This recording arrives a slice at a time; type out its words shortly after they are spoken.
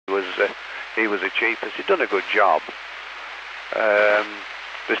he was the cheapest. He'd done a good job.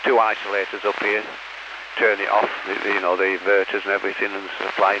 There's two isolators up here. Turn it off, you know, the inverters and everything, and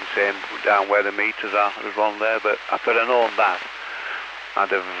supplying same down where the meters are. There's one there, but I could have known that. I'd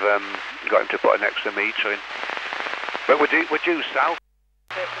have got him to put an extra meter in. But we're due south.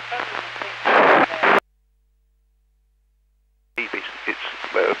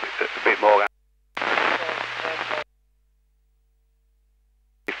 It's a bit more.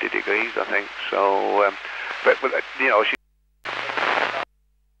 50 degrees, I think. So, but you know, she.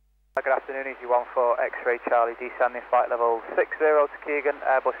 Good afternoon, EG14 X-Ray Charlie, descending flight level 60 to Keegan,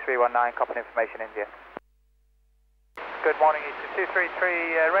 Airbus 319, copy information India. Good morning,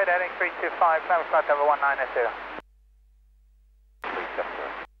 EG233, red heading 325, climb flight level 1980.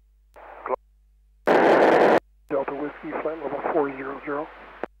 Delta Whiskey, flight level 400.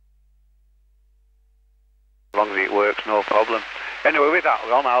 As long as it works, no problem. Anyway, with that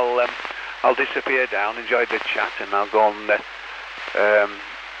on, I'll disappear down, enjoy the chat, and I'll go on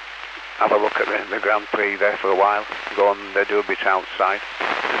have a look at the Grand Prix there for a while, go and do a bit outside.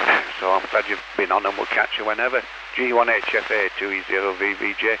 So I'm glad you've been on, and we'll catch you whenever. G1HFA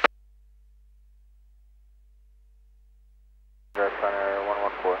 2E0VVJ. Direct Runner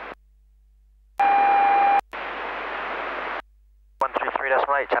 114.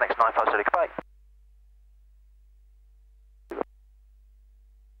 133.8, 10X9530, goodbye.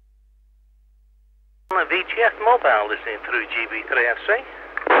 VGF mobile listening through GB3FC.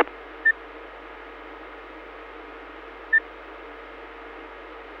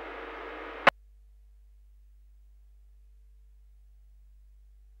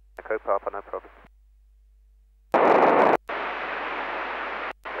 Echo Papa, no problem.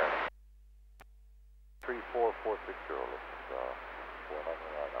 34460,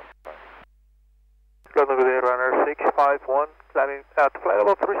 London Good Runner 651, climbing at flight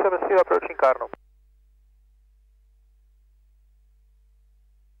level 370, approaching Carno.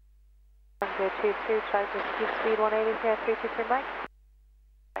 Good 22, try to keep speed 180 here, 323 Mike.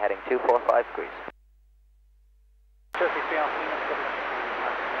 Heading 245 degrees. 33 afternoon,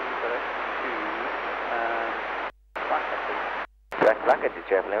 Direct Blackett, did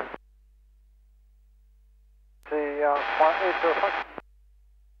you have limit? The 1805.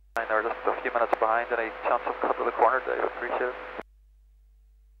 They're just a few minutes behind. Any chance of cut to the corner, Dave? Appreciate it.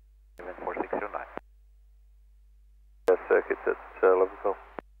 4609. The circuit's at Liverpool.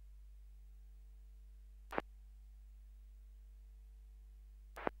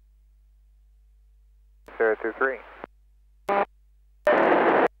 023.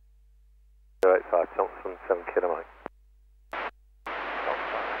 085, Thompson, 7 Kilo Mike.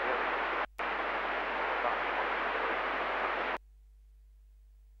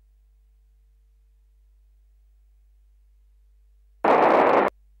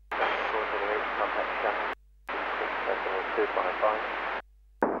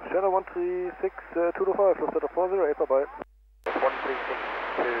 Shadow 136, 225, close to the 408, bye-bye.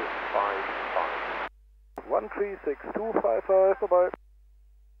 136255. 136255, bye-bye.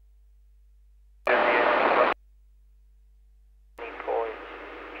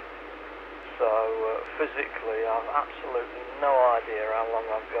 So physically I've absolutely no idea how long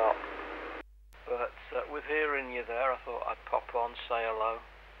I've got. But with hearing you there, I thought I'd pop on, say hello.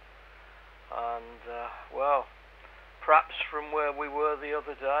 And well, perhaps from where we were the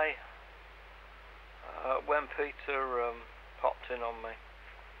other day, when Peter popped in on me.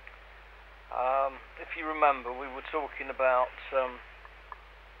 If you remember, we were talking about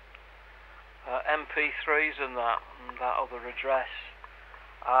MP3s and that other address.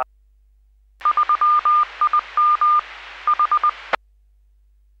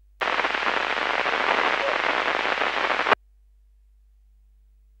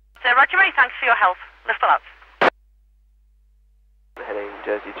 Roger, mate, thanks for your help. Lift the lads. Heading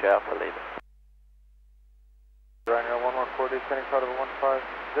Jersey to Alpha Lima. Runner 114, descending flight level 150.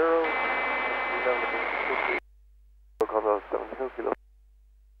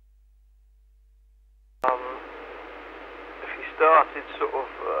 If you started sort of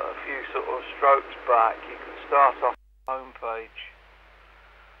a few sort of strokes back, you can start off the home page,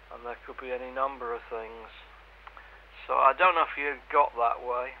 and there could be any number of things. So I don't know if you got that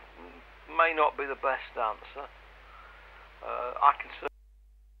way. May not be the best answer. I can say.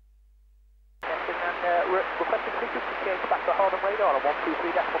 Requesting frequency change back to Harlem radar on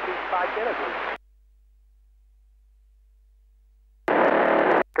 123.250, please.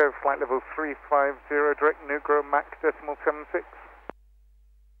 Go flight level 350, direct Negro Mac decimal 76.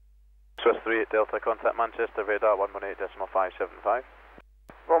 Swiss 38 Delta, contact Manchester, radar 118.575.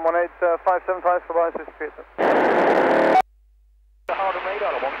 118.575 for Bias Peter. Harlem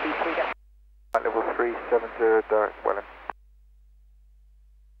radar on 123. 370 direct Welling.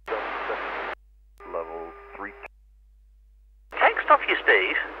 Level 3. Take stuff you,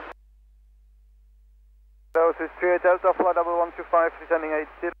 Steve. Those is 38 Delta, flight level 125, descending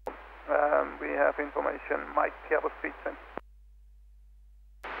 80. We have information, Mike, airbus speed 10.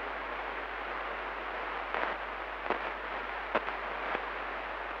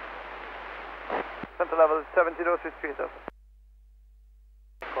 Center level is 70, those is 38 Delta.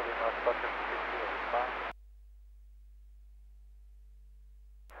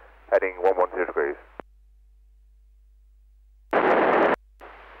 Heading 110 degrees.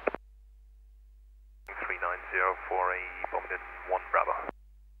 For a Bombardin 1 Bravo.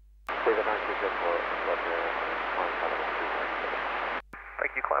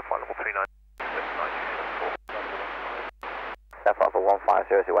 Thank you, climb flight level 39. Step up for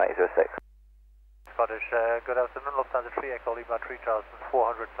 150-1806. Scottish, good afternoon, Lufthansa 3 Echo Lima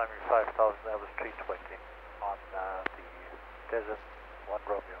 3400, climbing 5000, Airbus 320 on the Desert 1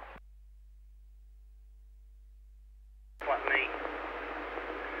 Romeo. Like me.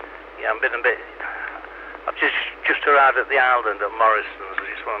 Yeah, I've been a bit... I've just arrived at the island at Morrison's. I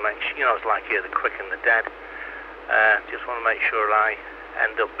just want to make sure, you know, it's like here, the quick and the dead. Just want to make sure I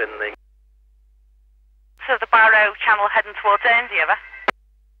end up in the... So the Barrow Channel heading towards Guernsey, over?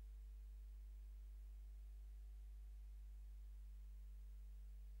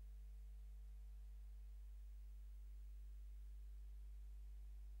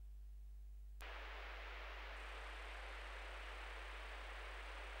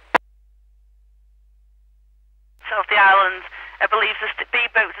 Of the island, I believe the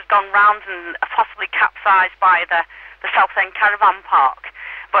B-boat has gone round and possibly capsized by the South End Caravan Park.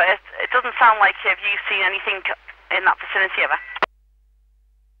 But it doesn't sound like have you seen anything in that vicinity ever?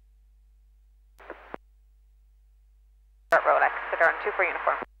 Rolex, sit on 2 for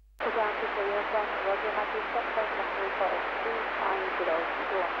uniform. Ground 2 for uniform, Roger, Matthew, step down from 350,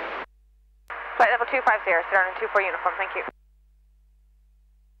 Flight level 250, sit on 2 for uniform, thank you.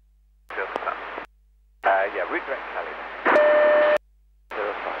 Yeah, route direct Cali. 05.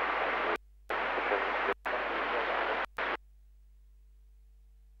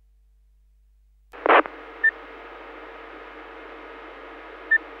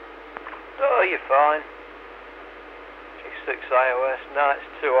 Oh, you're fine. G6 AOS, no, it's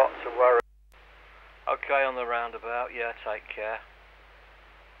too hot to worry. Okay, on the roundabout, yeah, take care.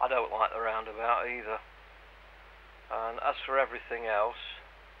 I don't like the roundabout either. And as for everything else...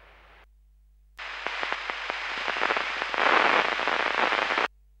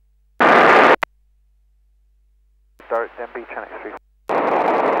 Direct MB Channel 3.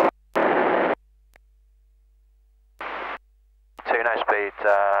 29 speed,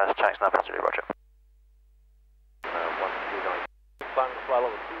 Channel 9 passenger, roger. 129. Flying flight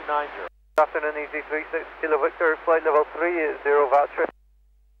level 290. Good afternoon, Easy 36, Kilo Victor, flight level 30 voucher.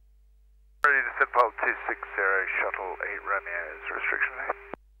 Ready to set pole 260, shuttle 8 Romeo's restriction.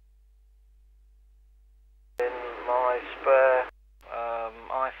 In my spare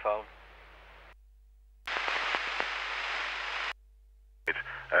iPhone.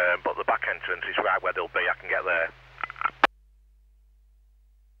 But the back entrance is right where they'll be, I can get there.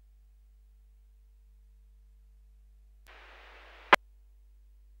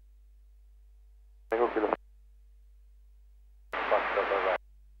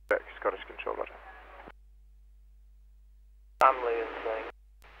 Scottish control, roger. Family and thing.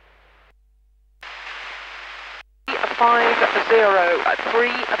 350 at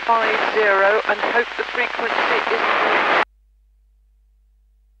 350 and hope the frequency is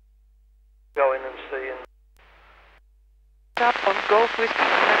Going and seeing. up on Golf Whiskey,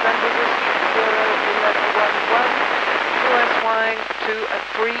 November Whiskey 01111, US flying to a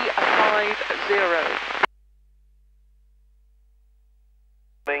 350.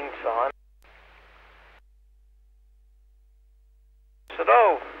 Meantime. So,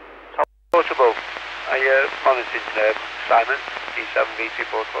 oh, Portable. I monitored Simon,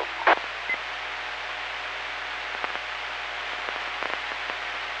 D7BT412.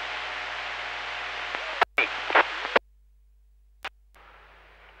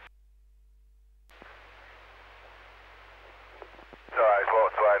 Alright, he's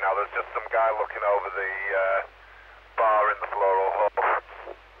walked away now. There's just some guy looking over the bar in the floral hall.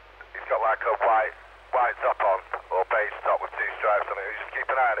 He's got like a white top on, or beige top with 2 stripes on it. You just keep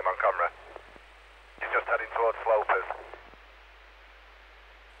an eye on him on camera. He's just heading towards Slopers.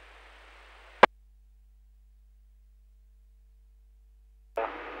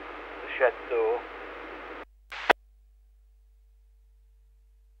 the shed door.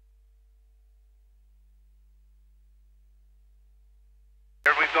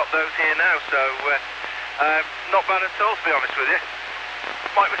 Here we've got got those here now, so not bad at all, to be honest with you.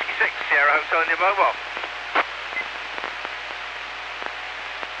 Mike Whiskey 6, Sierra Hotel on your mobile.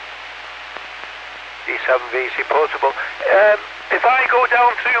 D7VC portable. If I go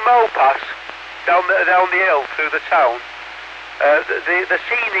down through Mopass, down the hill through the town, the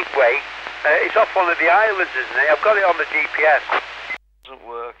scenic way, it's off one of the islands, isn't it? I've got it on the GPS. Isn't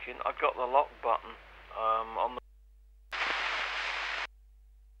working. I've got the lock button on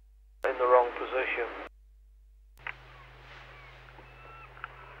in the wrong position.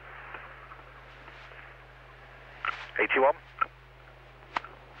 $81.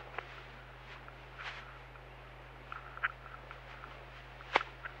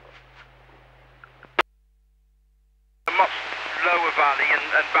 A much lower valley and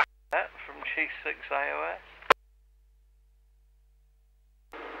back. From G6 AOS.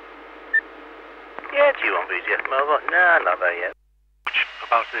 Yeah, do you want BCF mobile? No, not there yet.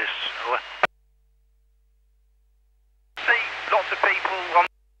 About this. See lots of people on.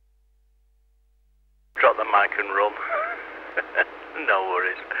 Drop the mic and run. No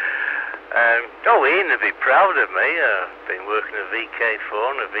worries. Ian would be proud of me. I've been working a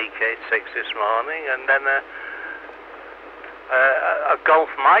VK4 and a VK6 this morning, and then a Golf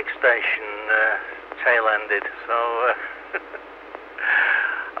mic station tail-ended. So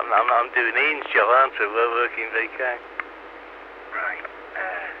I'm doing Ian's job, aren't I? We're working VK. Right.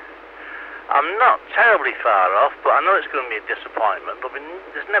 I'm not terribly far off, but I know it's going to be a disappointment.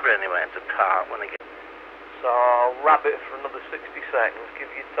 There's never anywhere to park when I get. So I'll wrap it for another 60 seconds,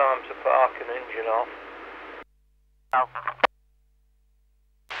 give you time to park an engine off. Oh.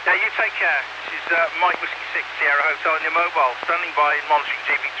 Yeah, you take care. This is Mike Whiskey 6, Sierra Hotel on your mobile, standing by in monitoring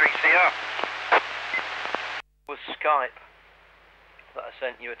GB3CR. It was Skype that I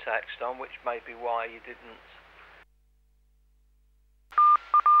sent you a text on, which may be why you didn't.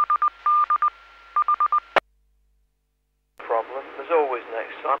 Problem. There's always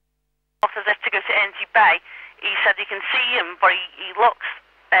next time. Offers us to go to NG Bay. He said he can see him, but he looks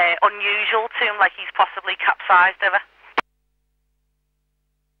unusual to him, like he's possibly capsized over.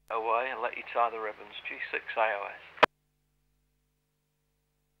 Away and let you tie the ribbons. G6 AOS.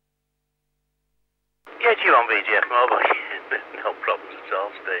 Yeah, do you want VGF mobile? No problems at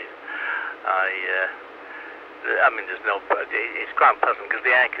all, Steve. I mean, there's no. It's quite pleasant because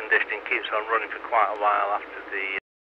the air conditioning keeps on running for quite a while after the